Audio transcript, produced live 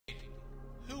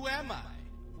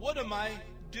am I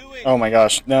doing? Oh my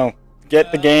gosh, no.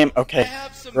 Get the game. Okay, I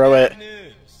have some throw bad it.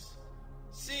 news.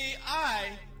 See,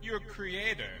 your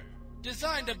creator,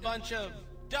 designed a bunch of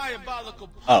diabolical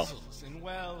puzzles, and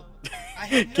well, I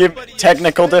had Give nobody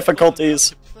technical else skillful enough difficulties.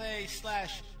 to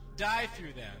play/die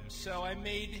through them, so I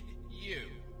made you.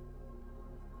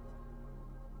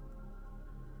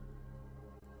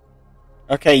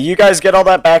 Okay, you guys get all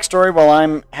that backstory while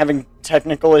I'm having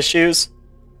technical issues?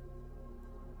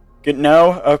 Good,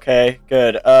 no? Okay,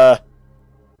 good.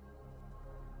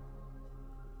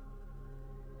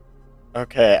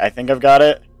 Okay, I think I've got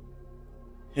it.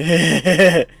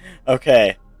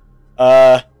 Okay.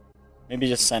 Maybe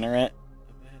just center it.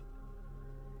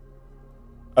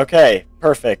 Okay,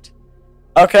 perfect.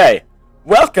 Okay,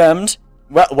 welcome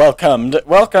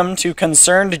to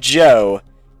Concerned Joe.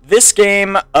 This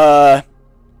game,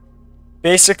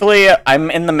 basically, I'm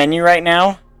in the menu right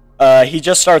now. He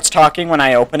just starts talking when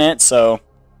I open it, so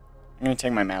I'm gonna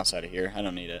take my mouse out of here. I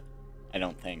don't need it. I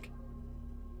don't think.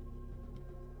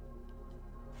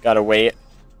 Gotta wait.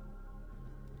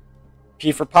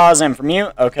 P for pause, M for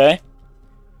mute. Okay.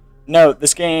 Note,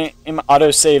 this game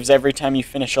auto-saves every time you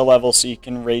finish a level, so you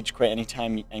can rage quit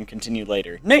anytime and continue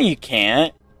later. No, you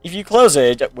can't. If you close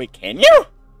it... Wait, can you?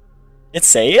 It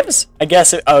saves? I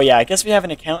guess it... Oh, yeah, I guess if you have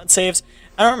an account, it saves.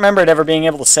 I don't remember it ever being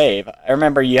able to save. I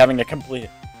remember you having to complete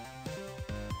it.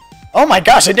 Oh my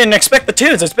gosh, I didn't expect the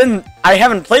tunes. It's been... I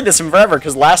haven't played this in forever,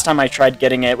 because last time I tried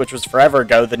getting it, which was forever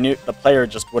ago, the player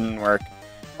just wouldn't work.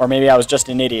 Or maybe I was just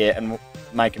an idiot and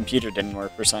my computer didn't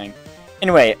work or something.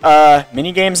 Anyway,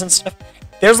 mini games and stuff.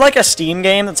 There's like a Steam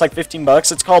game that's like 15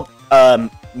 bucks. It's called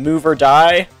Move or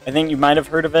Die. I think you might have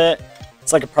heard of it.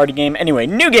 It's like a party game. Anyway,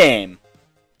 new game.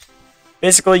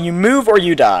 Basically, you move or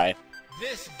you die.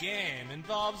 This game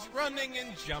involves running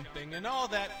and jumping and all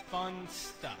that fun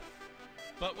stuff,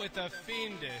 but with a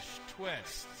fiendish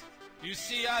twist. You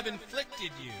see, I've inflicted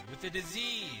you with a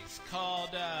disease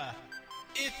called,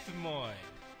 Ithmoid.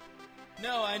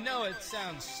 No, I know it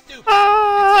sounds stupid.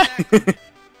 It's,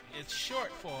 it's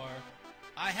short for,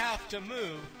 I have to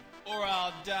move or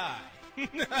I'll die.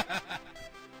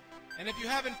 And if you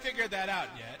haven't figured that out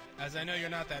yet, as I know you're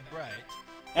not that bright,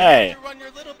 Hey. you have to run your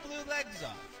little blue legs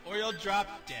off, or you'll drop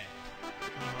dead.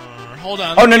 Hold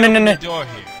on. Oh, let me no. open the door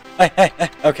here. Hey.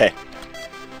 Okay.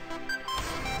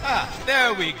 Ah,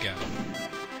 there we go.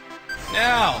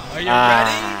 Now, are you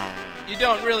ready? You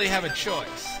don't really have a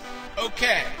choice.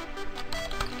 Okay.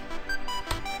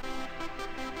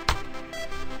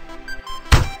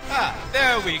 Ah,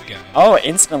 there we go. Oh, it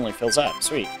instantly fills up.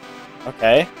 Sweet.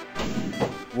 Okay.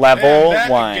 Level And back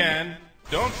 1. Again.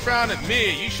 Don't frown at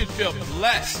me. You should feel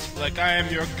blessed, like I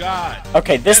am your god.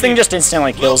 Okay, this thing just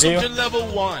instantly kills you. Welcome to level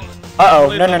 1.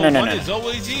 Uh-oh, Normally, no. level 1 is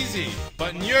always easy,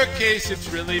 but in your case, it's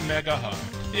really mega hard.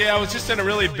 Yeah, I was just in a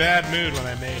really bad mood when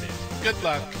I made it. Good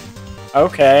luck.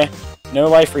 Okay. No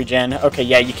life regen. Okay,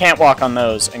 yeah, you can't walk on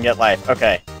those and get life.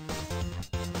 Okay.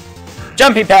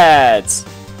 Jumpy pads!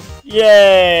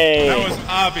 Yay! That was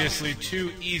obviously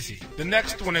too easy. The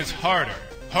next one is harder.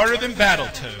 Harder than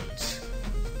Battletoads.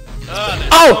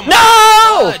 Oh,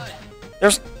 no! Blood.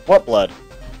 There's... What blood?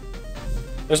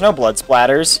 There's no blood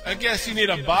splatters. I guess you need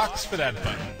a box for that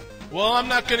button. Well, I'm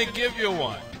not gonna give you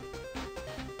one.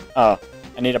 Oh,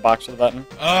 I need a box for the button.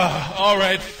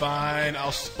 Alright, fine.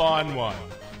 I'll spawn one.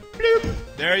 Bloop.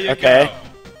 There you Okay.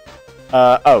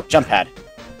 go. Oh, jump pad.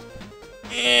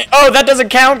 Oh, that doesn't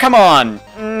count? Come on!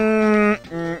 I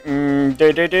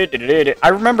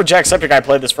remember Jacksepticeye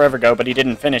played this forever ago, but he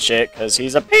didn't finish it, because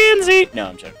he's a pansy! No,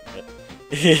 I'm joking.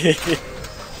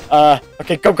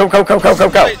 Okay, go!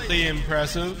 Slightly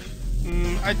impressive.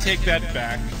 I take that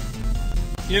back.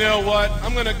 You know what?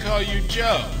 I'm gonna call you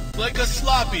Joe. Like a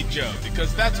sloppy Joe,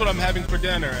 because that's what I'm having for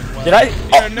dinner, and well, Did I?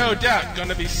 you're no doubt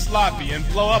gonna be sloppy and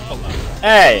blow up a lot.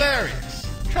 Hey! Hilarious.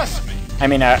 Trust me. I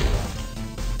mean,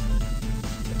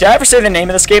 did I ever say the name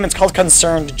of this game? It's called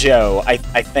Concerned Joe, I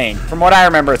think. From what I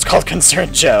remember, it's called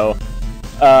Concerned Joe.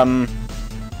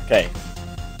 Okay.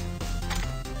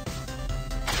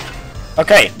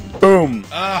 Okay, boom.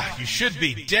 You should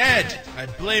be dead. I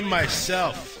blame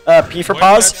myself. P for Wipe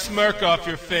pause. that smirk off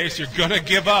your face, you're gonna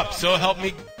give up, so help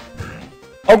me.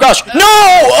 Oh gosh, no!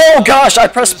 Oh gosh, I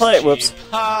pressed play. Whoops.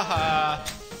 Ha ha.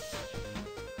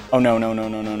 Oh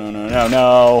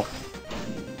no.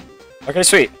 Okay,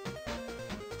 sweet.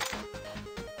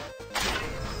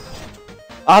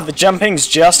 The jumping's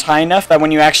just high enough that when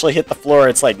you actually hit the floor,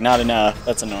 it's like not enough.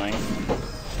 That's annoying.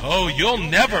 Oh, you'll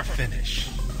never finish.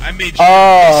 I made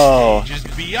Oh. sure this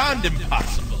stage is beyond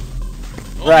impossible.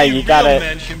 Right, Only you got real it.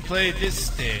 men can play this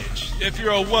stage. If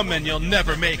you're a woman, you'll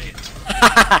never make it.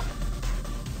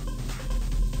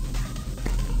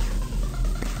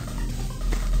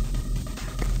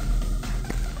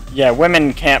 Yeah,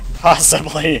 women can't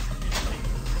possibly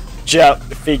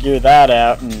figure that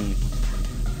out, and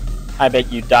I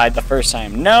bet you died the first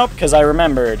time. Nope, because I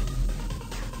remembered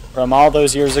from all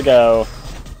those years ago.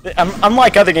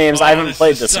 Unlike other games, I haven't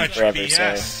played this in forever,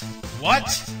 BS. so...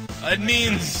 What? It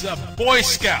means Boy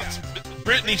Scouts.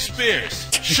 Britney Spears.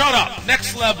 Shut up!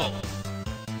 Next level!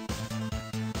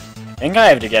 I think I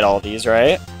have to get all these,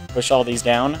 right? Push all these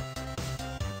down?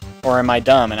 Or am I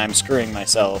dumb and I'm screwing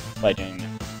myself by doing that?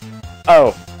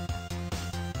 Oh.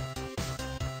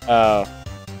 Oh.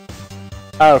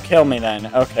 Oh, kill me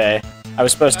then. Okay. I'm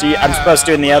supposed to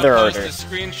do it in the other order. Post a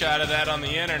screenshot of that on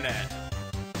the internet.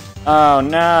 Oh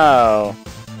no.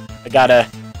 I gotta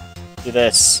do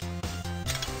this.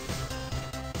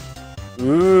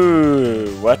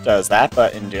 Ooh, what does that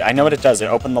button do? I know what it does. It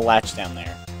opened the latch down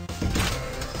there.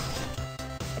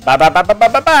 Bow, bow, bow, bow, bow,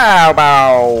 bow, bow,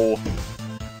 bow.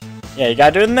 Yeah, you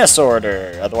gotta do it in this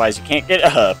order. Otherwise, you can't get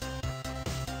up.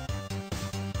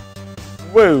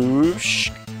 Whoosh.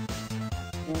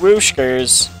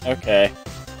 Whooshkers. Okay.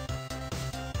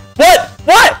 What?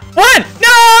 What? What?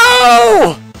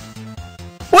 No!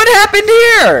 What happened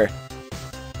here?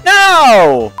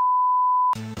 No!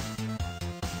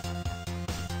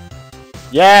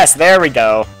 Yes, there we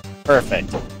go.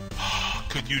 Perfect.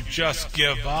 Could you just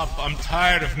give up? I'm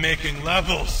tired of making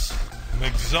levels. I'm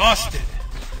exhausted.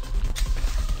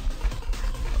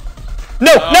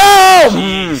 No!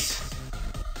 No!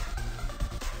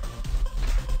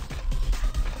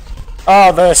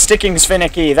 Oh, the sticking's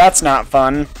finicky. That's not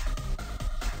fun.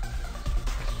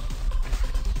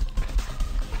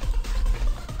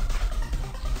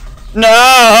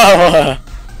 No!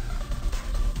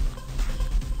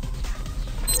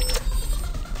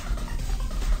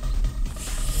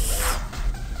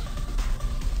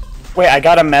 Wait, I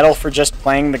got a medal for just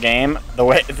playing the game?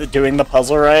 Doing the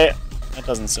puzzle right? That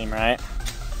doesn't seem right.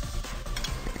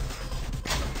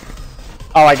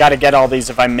 Oh, I gotta get all these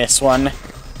if I miss one.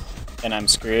 Then I'm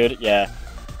screwed? Yeah.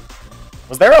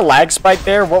 Was there a lag spike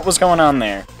there? What was going on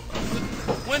there?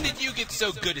 When did you get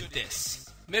so good at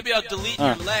this? Maybe I'll delete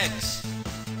your legs.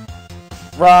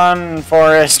 Run,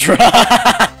 Forrest, run!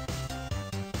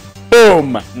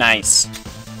 Boom! Nice.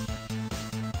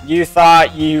 You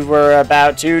thought you were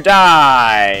about to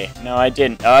die. No, I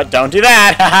didn't. Oh, don't do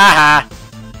that! Ha ha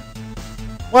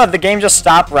ha! What, the game just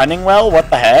stopped running well? What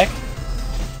the heck?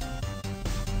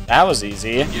 That was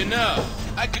easy. You know,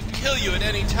 I could kill you at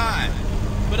any time,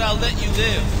 but I'll let you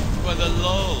live for the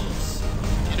lulz.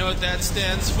 You know what that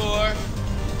stands for?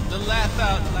 The laugh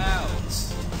out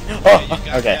louds. Oh, yeah, you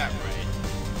got okay. that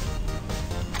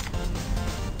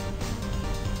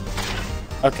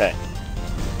right. Okay.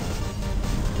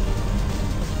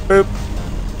 Boop.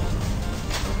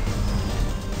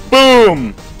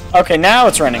 Boom! Okay, now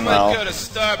it's running well. I might go to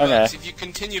Starbucks if you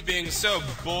continue being so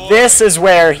boring. This is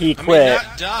where he quit. I mean,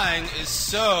 not dying is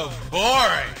so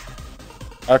boring.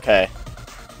 Okay.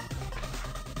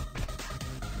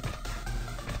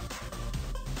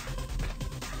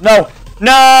 No!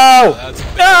 No!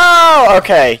 No!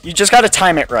 Okay, you just gotta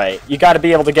time it right. You gotta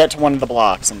be able to get to one of the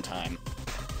blocks in time.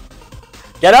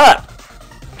 Get up!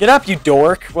 Get up, you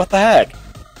dork! What the heck?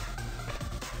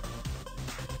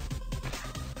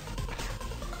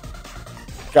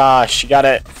 Gosh, you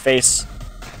gotta face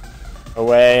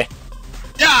away.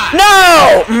 Die!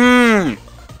 No! Mmm!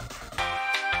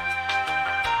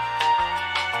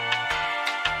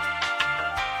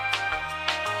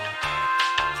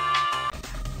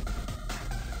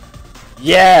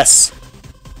 Yes!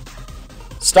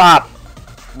 Stop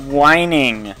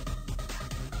whining.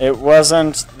 It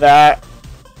wasn't that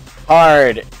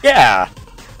hard. Yeah,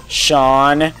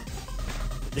 Sean.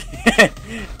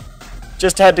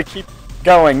 Just had to keep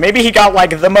going. Maybe he got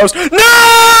like the most. No!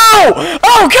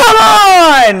 Oh, come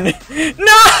on!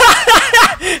 No!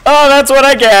 Oh, that's what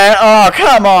I get. Oh,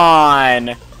 come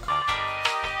on.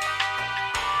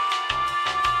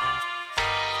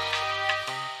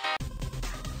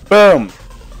 Boom.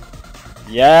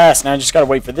 Yes, now I just gotta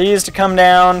wait for these to come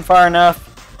down far enough.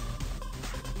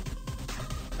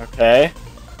 Okay.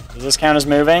 Does this count as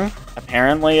moving?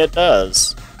 Apparently it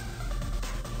does.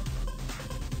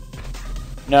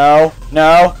 No.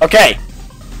 No. Okay.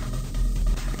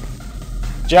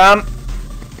 Jump.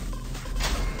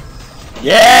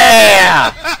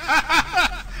 Yeah!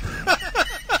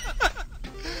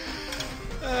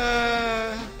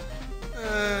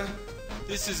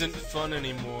 This isn't fun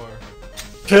anymore.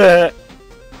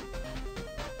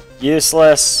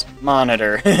 Useless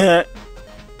monitor.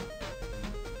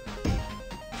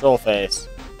 Troll face.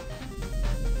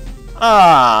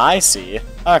 Ah, I see.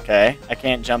 Okay, I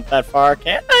can't jump that far,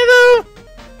 can't I though?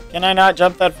 Can I not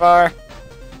jump that far?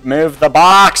 Move the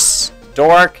box,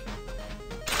 dork.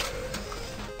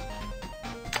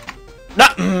 No.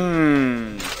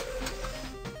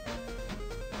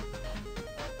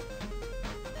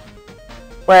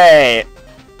 Wait.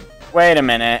 Wait a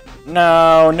minute.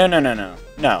 No. No. No.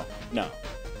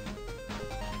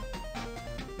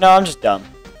 No, I'm just dumb.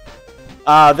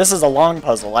 This is a long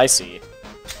puzzle, I see.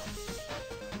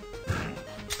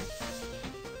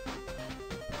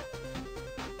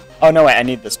 Oh, no, wait, I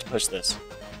need this to push this.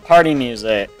 Party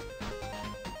music.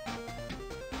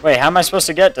 Wait, how am I supposed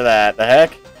to get to that? The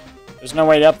heck? There's no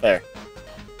way up there.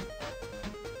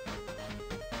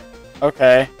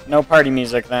 Okay, no party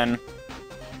music then.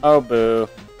 Oh, boo.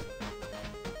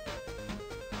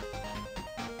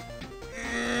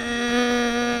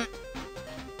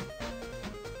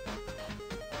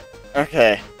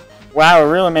 Okay. Wow, it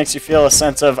really makes you feel a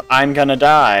sense of, I'm gonna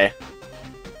die.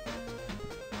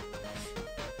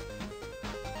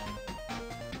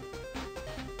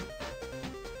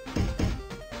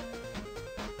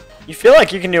 You feel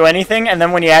like you can do anything, and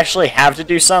then when you actually have to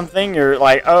do something, you're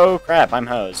like, oh crap, I'm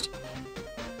hosed.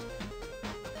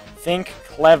 Think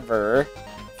clever.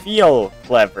 Feel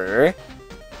clever.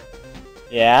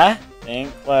 Yeah?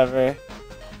 Think clever.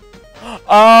 Oh,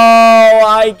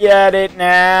 I get it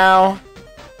now.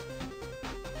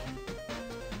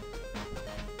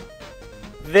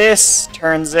 This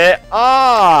turns it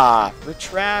off.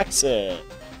 Retracts it.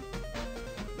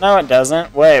 No, it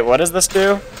doesn't. Wait, what does this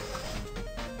do?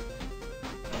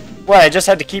 What, I just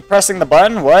had to keep pressing the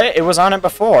button? What? It was on it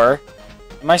before.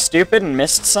 Am I stupid and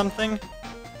missed something?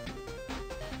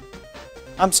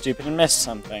 I'm stupid and missed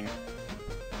something.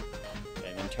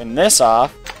 Okay, then turn this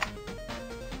off.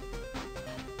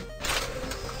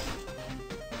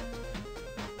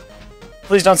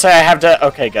 Please don't say I have to...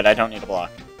 Okay, good. I don't need a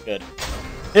block. Good.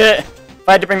 If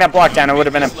I had to bring that block down, I would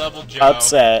have been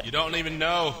upset. You don't even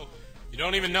know. You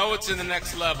don't even know what's in the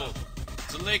next level.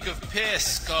 It's a lake of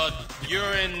piss called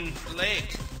Urine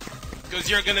Lake. Because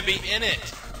you're gonna be in it.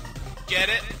 Get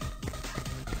it?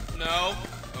 No?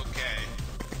 Okay.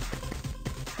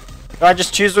 Do I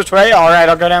just choose which way? Alright,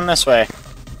 I'll go down this way.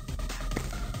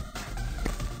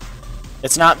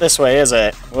 It's not this way, is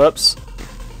it? Whoops.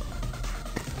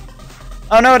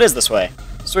 Oh, no, it is this way.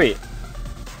 Sweet.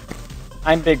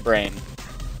 I'm big brain.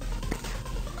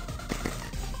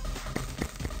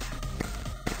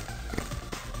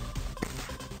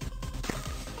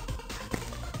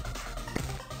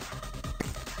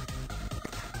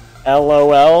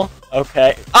 LOL.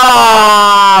 Okay.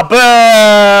 Ah,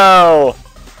 boo!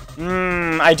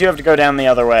 I do have to go down the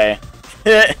other way.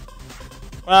 Well,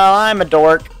 I'm a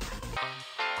dork.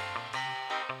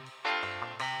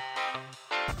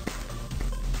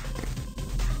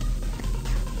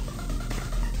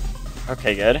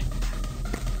 Okay, good.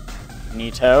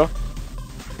 Neato.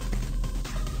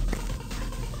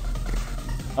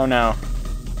 Oh no.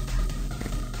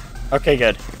 Okay,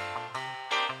 good.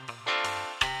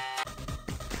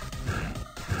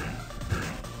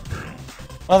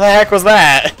 What the heck was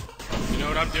that? You know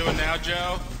what I'm doing now,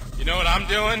 Joe? You know what I'm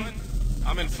doing?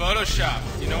 I'm in Photoshop.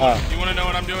 You know what? You want to know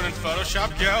what I'm doing in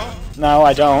Photoshop, Joe? No,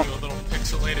 I don't. Do a little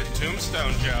pixelated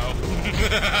tombstone, Joe.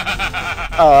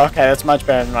 Oh, okay, that's much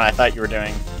better than what I thought you were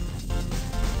doing.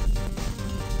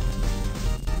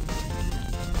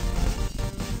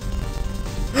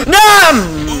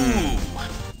 NUM! Ooh.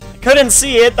 I couldn't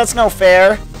see it. That's no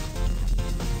fair.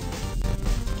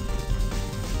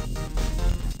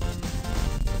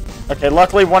 Okay,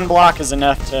 luckily one block is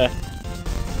enough to...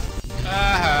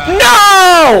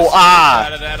 No! Ah!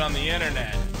 Out of that on the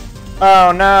internet.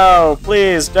 Oh no,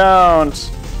 please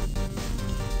don't.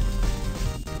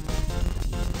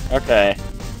 Okay.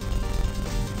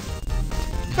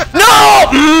 No!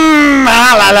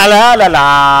 Ah, la la la la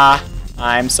la.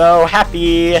 I'm so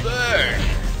happy. Burn.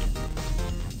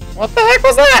 What the heck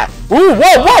was that? Ooh,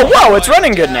 whoa, whoa, whoa! It's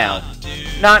running good now.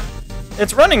 Dude. Not...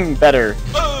 It's running better.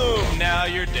 Boom! Now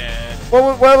you're dead.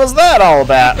 What was that all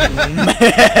about?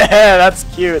 That's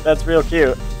cute. That's real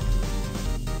cute.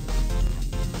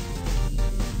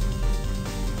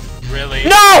 Really?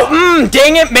 No!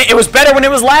 Dang it! It was better when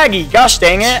it was laggy. Gosh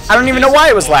dang it. I don't even know why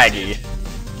it was laggy.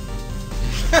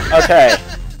 Okay.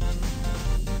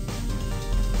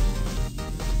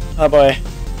 Oh boy.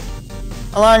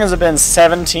 How long has it been?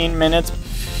 17 minutes?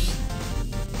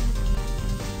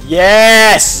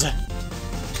 Yes!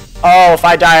 Oh, if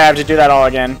I die, I have to do that all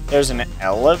again. There's an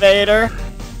elevator?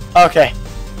 Okay.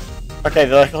 Okay,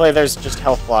 luckily there's just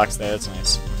health blocks there. That's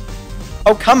nice.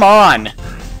 Oh, come on!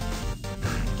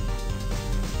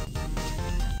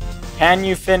 Can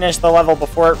you finish the level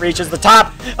before it reaches the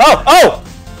top? Oh! Oh!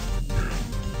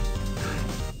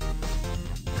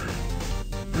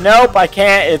 Nope, I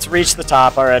can't. It's reached the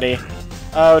top already.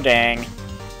 Oh, dang.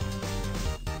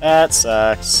 That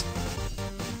sucks.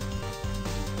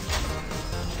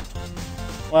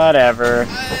 Whatever.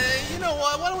 You know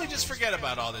what? Why don't we just forget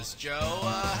about all this, Joe?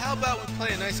 How about we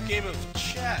play a nice game of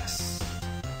chess?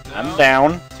 No? I'm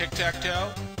down.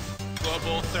 Tic-tac-toe?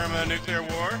 Global thermonuclear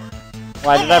war?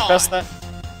 Why did I press that?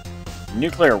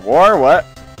 Nuclear war? What?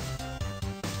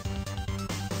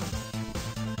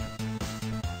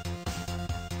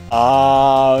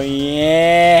 Oh,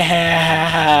 yeah!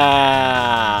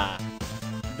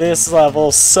 This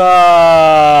level sucks!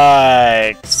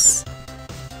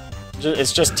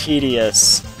 It's just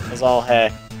tedious as all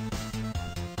heck.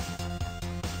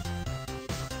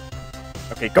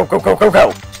 Okay, go, go, go, go,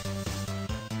 go!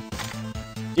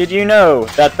 Did you know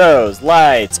that those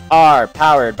lights are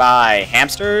powered by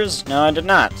hamsters? No, I did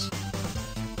not.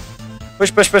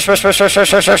 Push, push, push, push, push, push, push,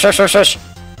 push, push, push, push, push.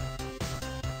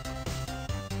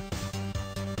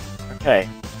 Okay.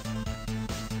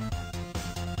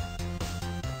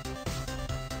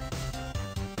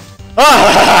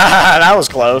 Ah, that was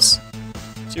close.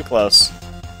 Too close.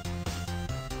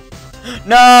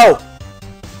 No!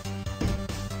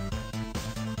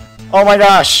 Oh my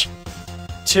gosh.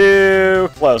 Too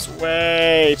close.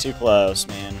 Way too close,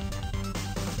 man.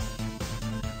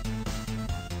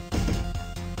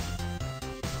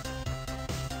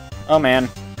 Oh man.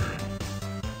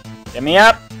 Get me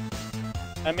up!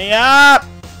 Let me up!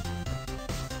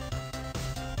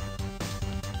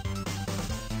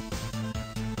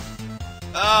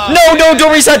 Oh, no, no,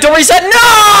 don't reset, don't reset,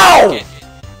 no!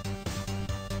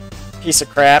 Piece of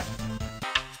crap.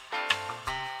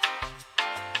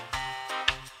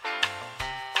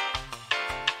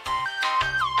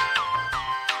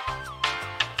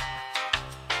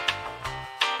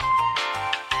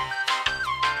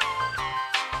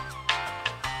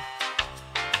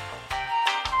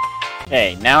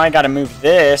 Okay, now I gotta move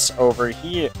this over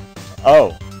here.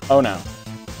 Oh. Oh no.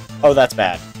 Oh, that's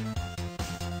bad.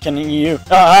 Can you...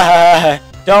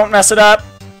 don't mess it up!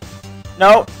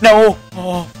 No! No!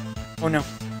 Oh. Oh no.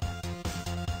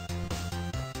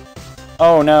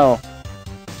 Oh no.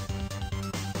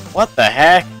 What the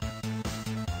heck?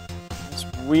 This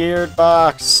weird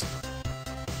box.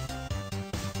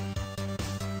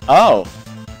 Oh.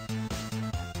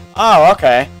 Oh,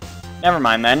 okay. Never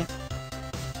mind then.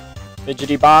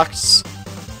 Fidgety box.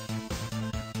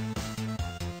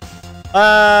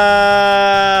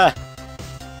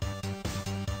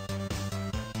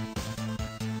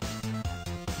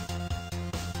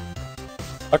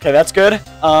 Okay, that's good.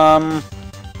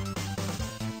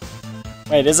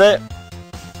 Wait, is it?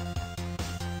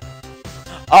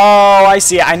 Oh, I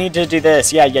see it. I need to do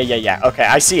this. Yeah. Okay,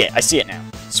 I see it. I see it now.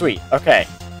 Sweet. Okay.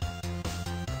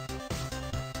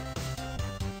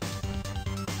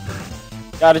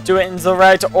 Gotta do it in the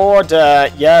right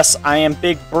order. Yes, I am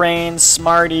big brain,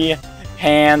 smarty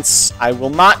pants. I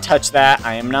will not touch that.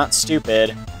 I am not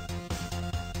stupid.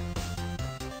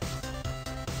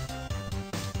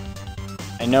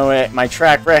 I know it. My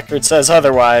track record says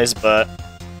otherwise, but...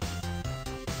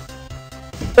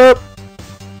 Boop!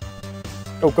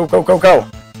 Go, go, go, go, go!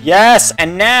 Yes,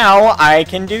 and now I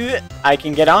can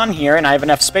get on here, and I have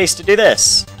enough space to do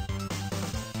this.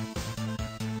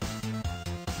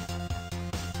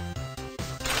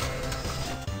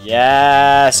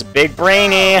 Yes, big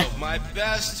brainy. Oh, my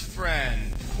best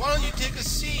friend. Why don't you take a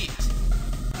seat?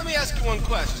 Let me ask you one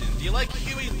question. Do you like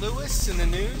Huey Lewis in the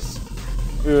news?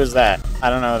 Who is that? I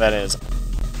don't know who that is.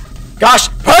 Gosh,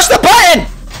 push the button!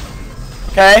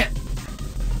 Okay.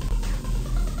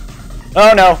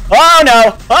 Oh no. Oh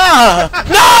no! Ah!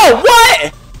 No!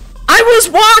 What? I was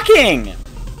walking!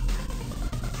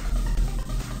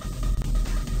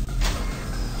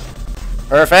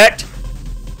 Perfect.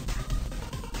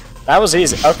 That was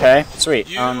easy. Okay, sweet.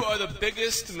 You are the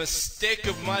biggest mistake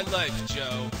of my life,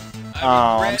 Joe.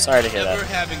 I'm sorry to hear that. Never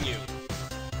having you.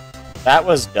 That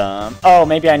was dumb. Oh,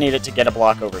 maybe I needed to get a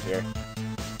block over here.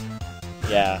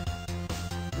 Yeah.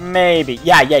 Maybe.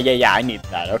 Yeah, I need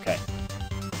that. Okay.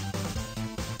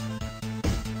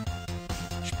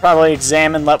 Should probably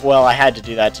examine well, I had to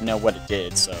do that to know what it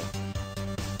did, so.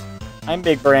 I'm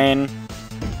big brain.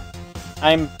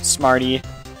 I'm smarty.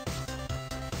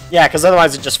 Yeah, because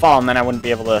otherwise it'd just fall and then I wouldn't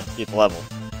be able to beat the level.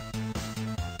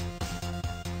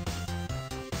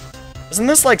 Isn't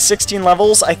this like 16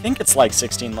 levels? I think it's like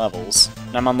 16 levels.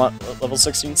 And I'm on level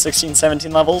 16,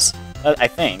 17 levels? I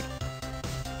think.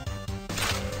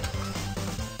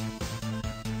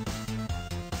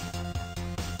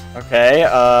 Okay,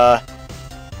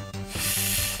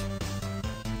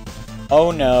 Oh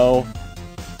no.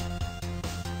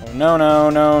 Oh No, no,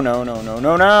 no, no, no, no,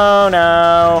 no, no,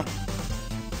 no.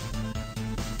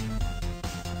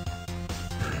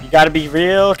 You gotta be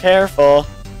real careful.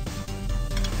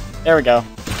 There we go.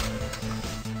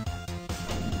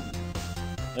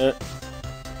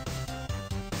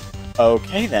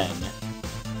 Okay then.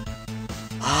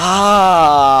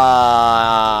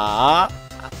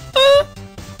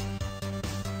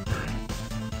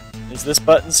 Is this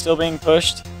button still being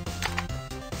pushed?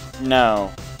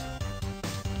 No.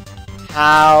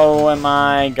 How am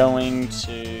I going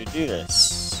to do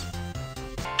this?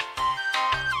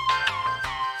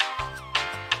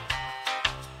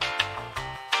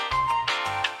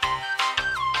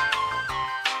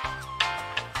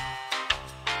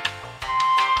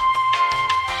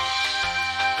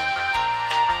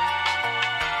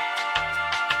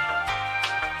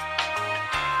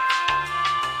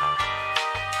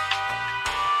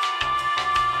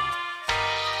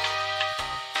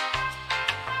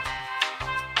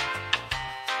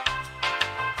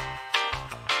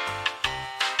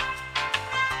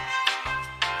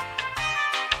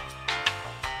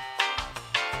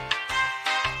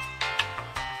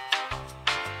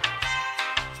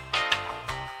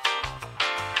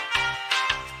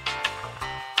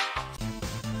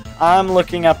 I'm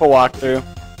looking up a walkthrough.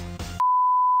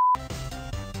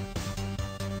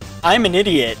 I'm an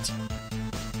idiot.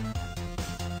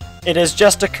 It has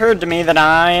just occurred to me that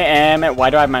I am... Why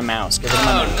do I have my mouse? Get rid of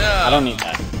my mouse. No. I don't need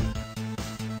that.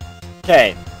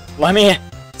 Okay, let me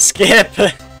skip.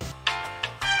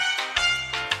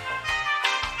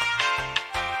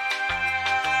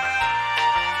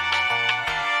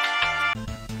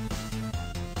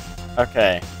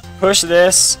 Okay, push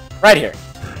this right here.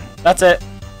 That's it.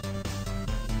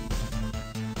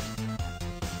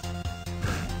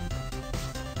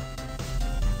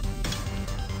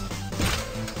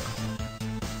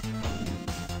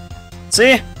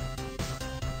 See?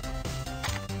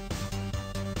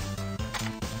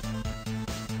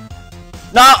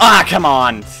 No! Ah, come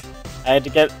on! I had to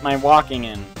get my walking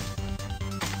in.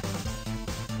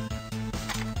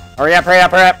 Hurry up, hurry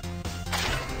up, hurry up!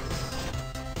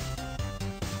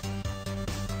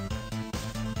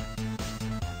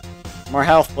 More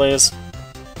health, please.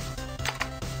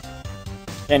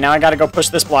 Okay, now I gotta go push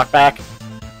this block back.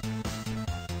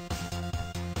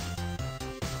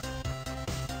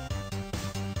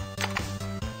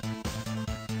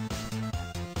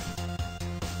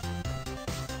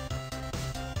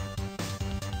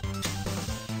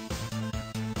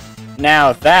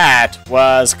 Now that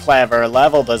was clever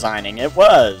level designing. It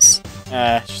was.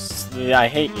 I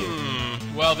hate you.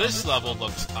 Well, this level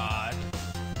looks odd.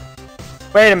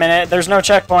 Wait a minute, there's no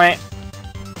checkpoint.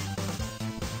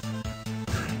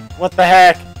 What the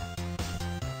heck?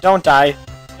 Don't die.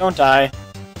 Don't die.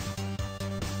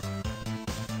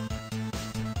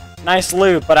 Nice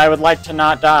loot, but I would like to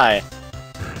not die.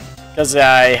 Because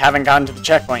I haven't gotten to the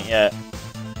checkpoint yet.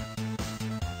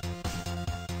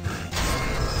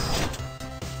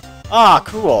 Ah,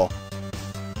 cool.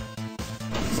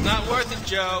 It's not worth it,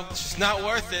 Joe. It's just not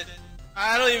worth it.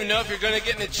 I don't even know if you're going to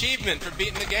get an achievement for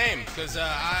beating the game, because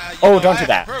don't do have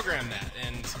that. to program that,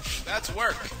 and that's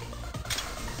work.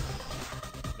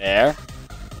 There.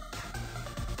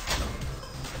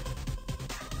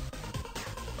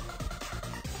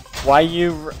 Why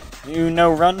you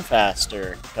run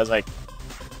faster? Because I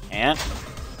can't.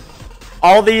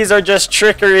 All these are just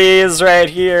trickeries right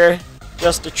here.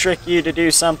 Just to trick you to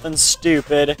do something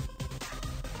stupid.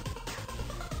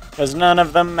 Because none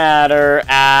of them matter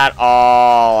at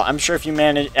all. I'm sure if you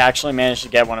actually managed to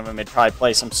get one of them, it'd probably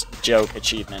play some joke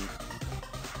achievement.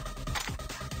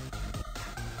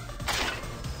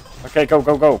 Okay, go,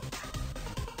 go, go.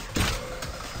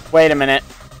 Wait a minute.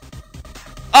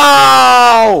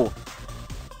 Oh!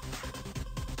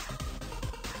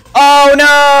 Oh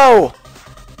no!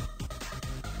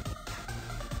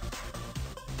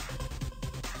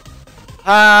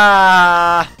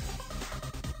 Ah!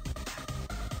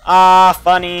 Ah,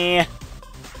 funny.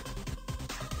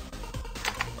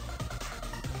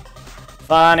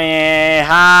 Funny.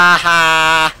 Ha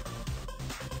ha.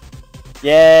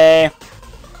 Yay.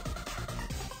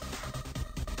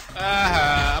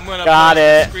 I'm gonna Got post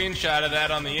it. a screenshot of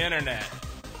that on the internet.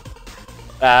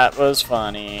 That was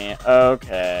funny.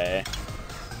 Okay.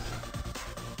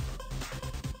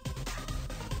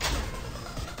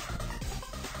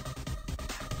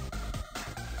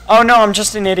 Oh no, I'm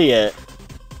just an idiot.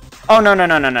 Oh no, no,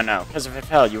 no, no, no, no. Because if it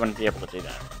fell, you wouldn't be able to do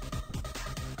that.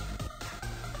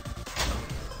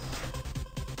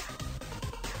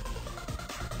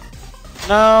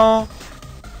 No.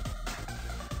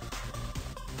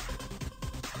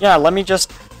 Yeah, let me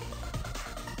just...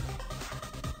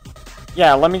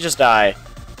 Yeah, let me just die.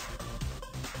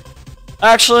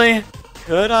 Actually,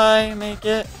 could I make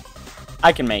it?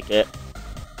 I can make it.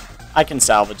 I can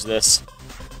salvage this.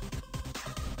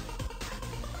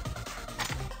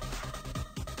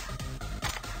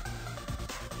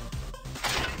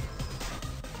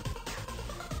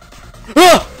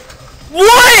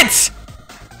 What?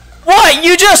 What?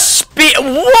 You just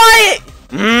what?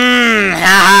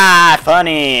 Haha,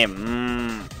 funny.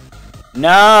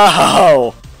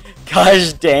 No.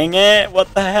 Gosh dang it.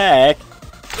 What the heck?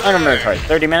 I'm gonna record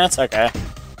 30 minutes? Okay.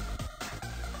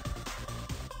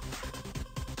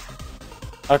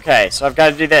 Okay, so I've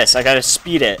got to do this. I got to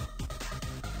speed it.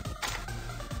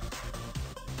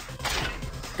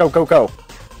 Go, go, go.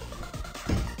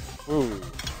 Ooh.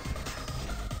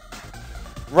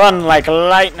 Run like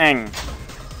lightning.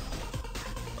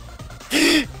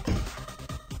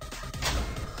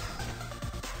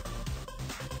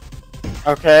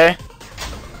 Okay.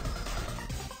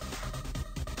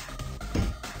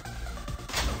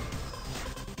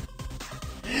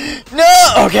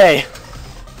 No! Okay.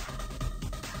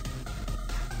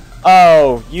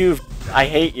 Oh, I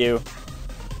hate you.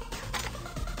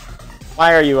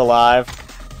 Why are you alive?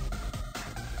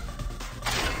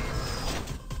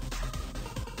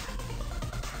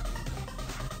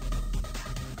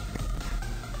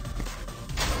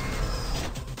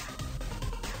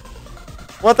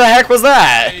 What the heck was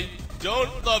that? I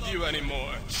don't love you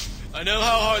anymore. I know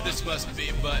how hard this must be,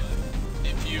 but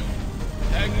if you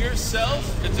hang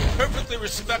yourself, it's a perfectly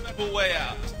respectable way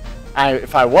out.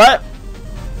 If I what?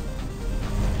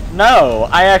 No,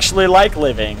 I actually like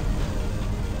living.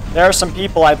 There are some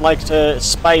people I'd like to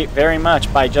spite very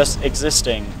much by just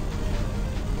existing.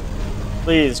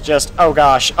 Please, just... Oh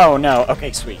gosh. Oh no.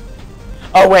 Okay, sweet.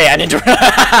 Oh wait, I didn't...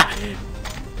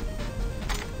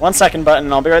 1 second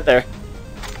button, I'll be right there.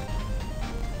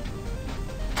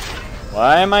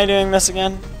 Why am I doing this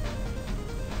again?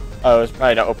 Oh, it was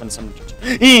probably to open some...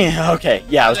 Okay,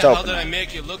 yeah, I was to open. How the hell did I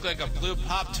make you look like a blue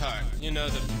Pop-Tart? You know,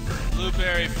 the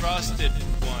blueberry frosted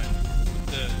one. With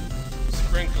the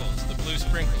sprinkles, the blue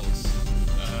sprinkles.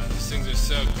 These things are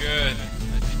so good.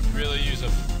 I could really use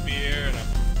a beer and a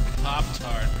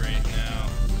Pop-Tart right now.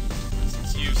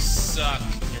 Since you suck.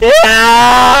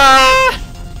 Yeah!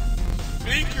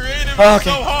 Being creative is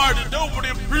so hard and nobody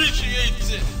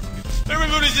appreciates it.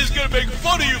 Everybody's just gonna make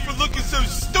fun of you for looking so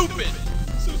stupid.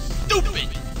 So stupid.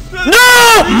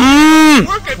 No!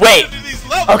 Wait.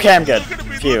 Okay, I'm good.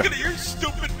 Phew. Looking at your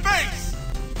stupid face.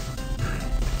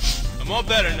 I'm all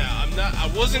better now.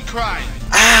 I wasn't crying.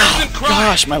 Ow,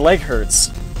 gosh, my leg hurts.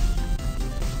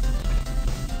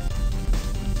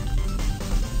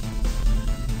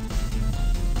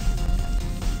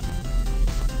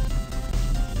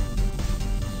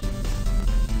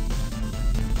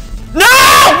 No!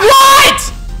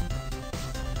 What?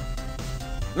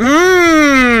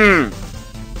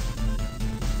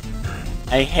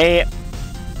 I hate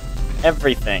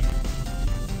everything.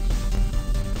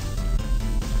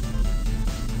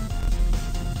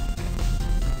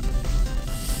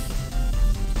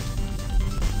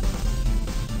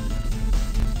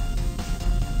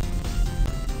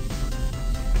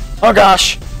 Oh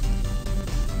gosh.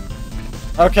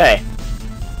 Okay.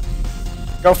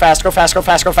 Go fast, go fast, go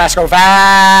fast, go fast, go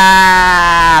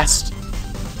fast!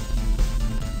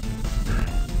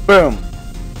 Boom.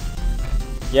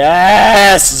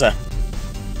 Yes!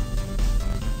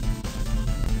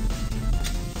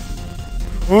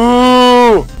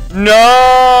 Ooh!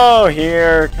 No!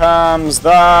 Here comes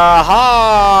the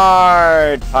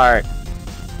hard part.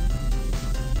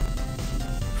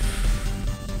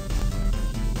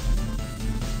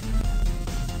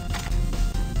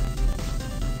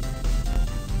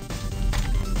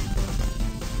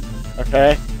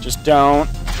 Okay, just don't.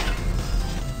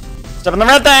 Step on the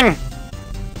red thing!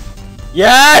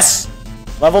 Yes!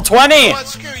 Level 20! You know what?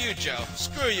 Screw you, Joe.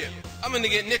 Screw you. I'm gonna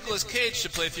get Nicolas Cage to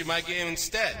play through my game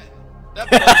instead. That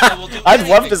bullshit will do I'd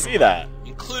love to see that.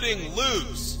 Including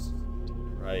lose.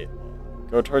 Right.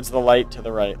 Go towards the light to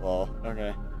the right, lol.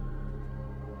 Okay.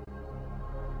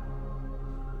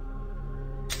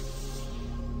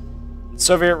 In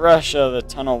Soviet Russia, the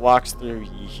tunnel walks through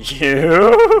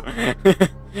you?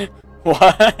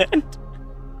 What?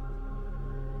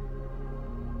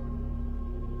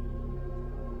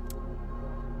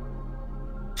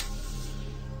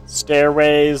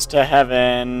 Stairways to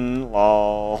heaven,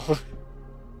 lol.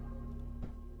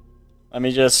 Let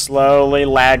me just slowly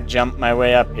lag jump my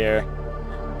way up here.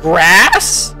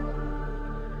 Grass?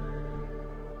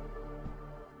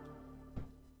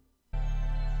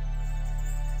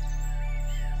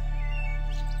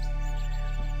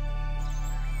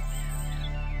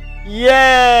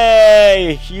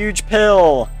 Yay! Huge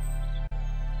pill.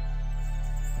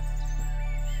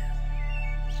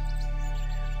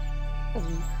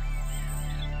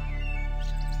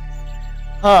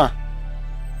 Huh.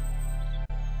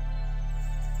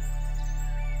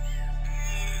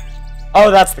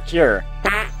 Oh, that's the cure.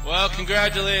 Well,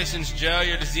 congratulations, Joe.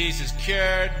 Your disease is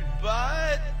cured,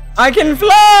 but I can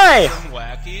fly! some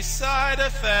wacky side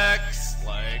effects,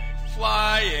 like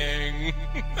flying.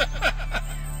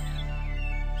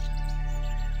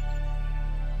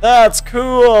 That's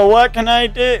cool. What can I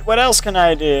do? What else can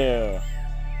I do?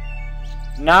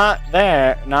 Not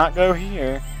there. Not go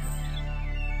here.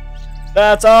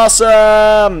 That's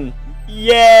awesome!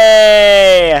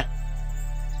 Yay!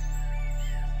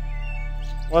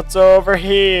 What's over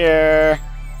here?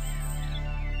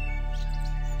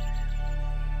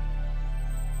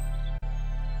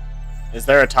 Is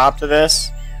there a top to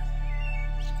this?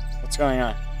 What's going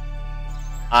on?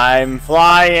 I'm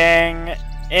flying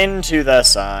into the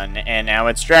sun, and now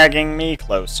it's dragging me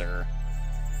closer.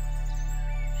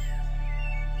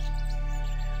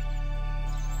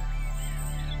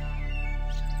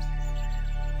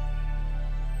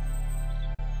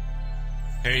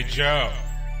 Hey, Joe.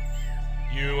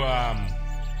 I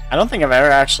don't think I've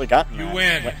ever actually gotten You that.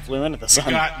 win. Flew into the sun.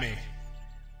 You got me.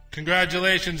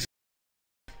 Congratulations.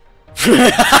 You're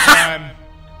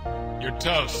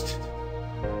toast.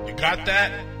 You got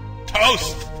that?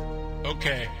 Toast!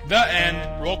 Okay, the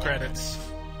end. Roll credits.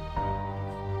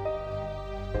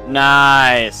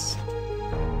 Nice.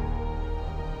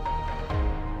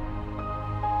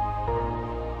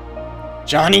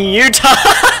 Johnny Utah!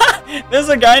 There's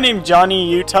a guy named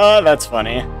Johnny Utah? That's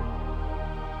funny.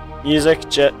 Music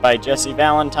by Jesse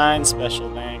Valentine.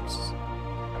 Special thanks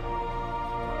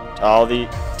to all the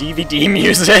DVD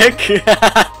music.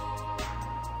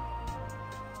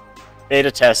 Beta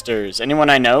testers.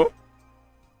 Anyone I know?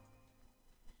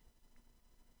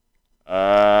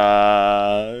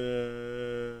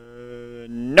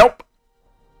 Nope.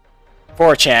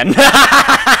 4chan.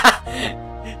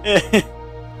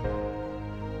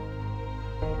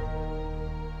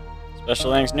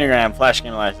 Special thanks, Newgram, Flash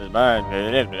Game License,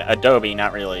 Adobe,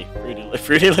 not really.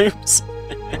 Fruity Loops.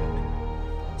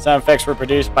 Sound effects were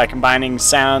produced by combining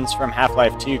sounds from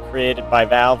Half-Life 2, created by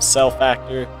Valve, Cell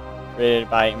Factor, created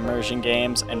by Immersion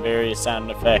Games, and various sound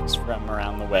effects from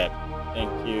around the web.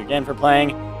 Thank you again for playing.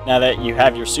 Now that you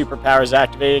have your superpowers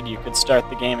activated, you could start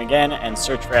the game again and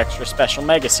search for extra special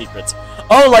mega secrets.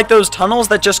 Oh, like those tunnels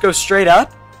that just go straight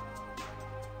up?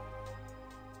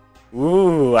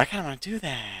 Ooh, I kinda wanna do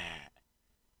that.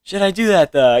 Should I do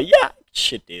that, though? Yeah, I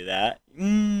should do that.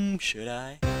 Should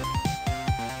I?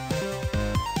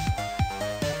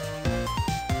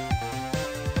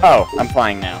 Oh, I'm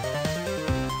flying now.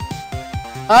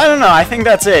 I don't know, I think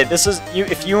that's it. This is,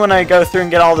 if you want to go through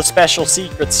and get all the special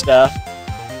secret stuff.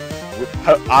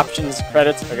 Options,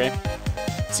 credits, okay.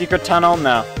 Secret tunnel,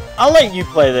 no. I'll let you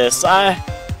play this,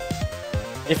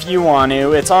 if you want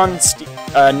to. It's on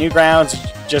Newgrounds.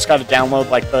 Just got to download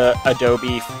like the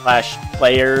Adobe Flash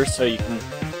player so you can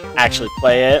actually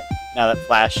play it now that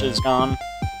Flash is gone.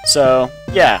 So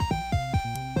yeah.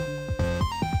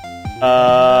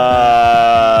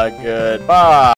 Goodbye.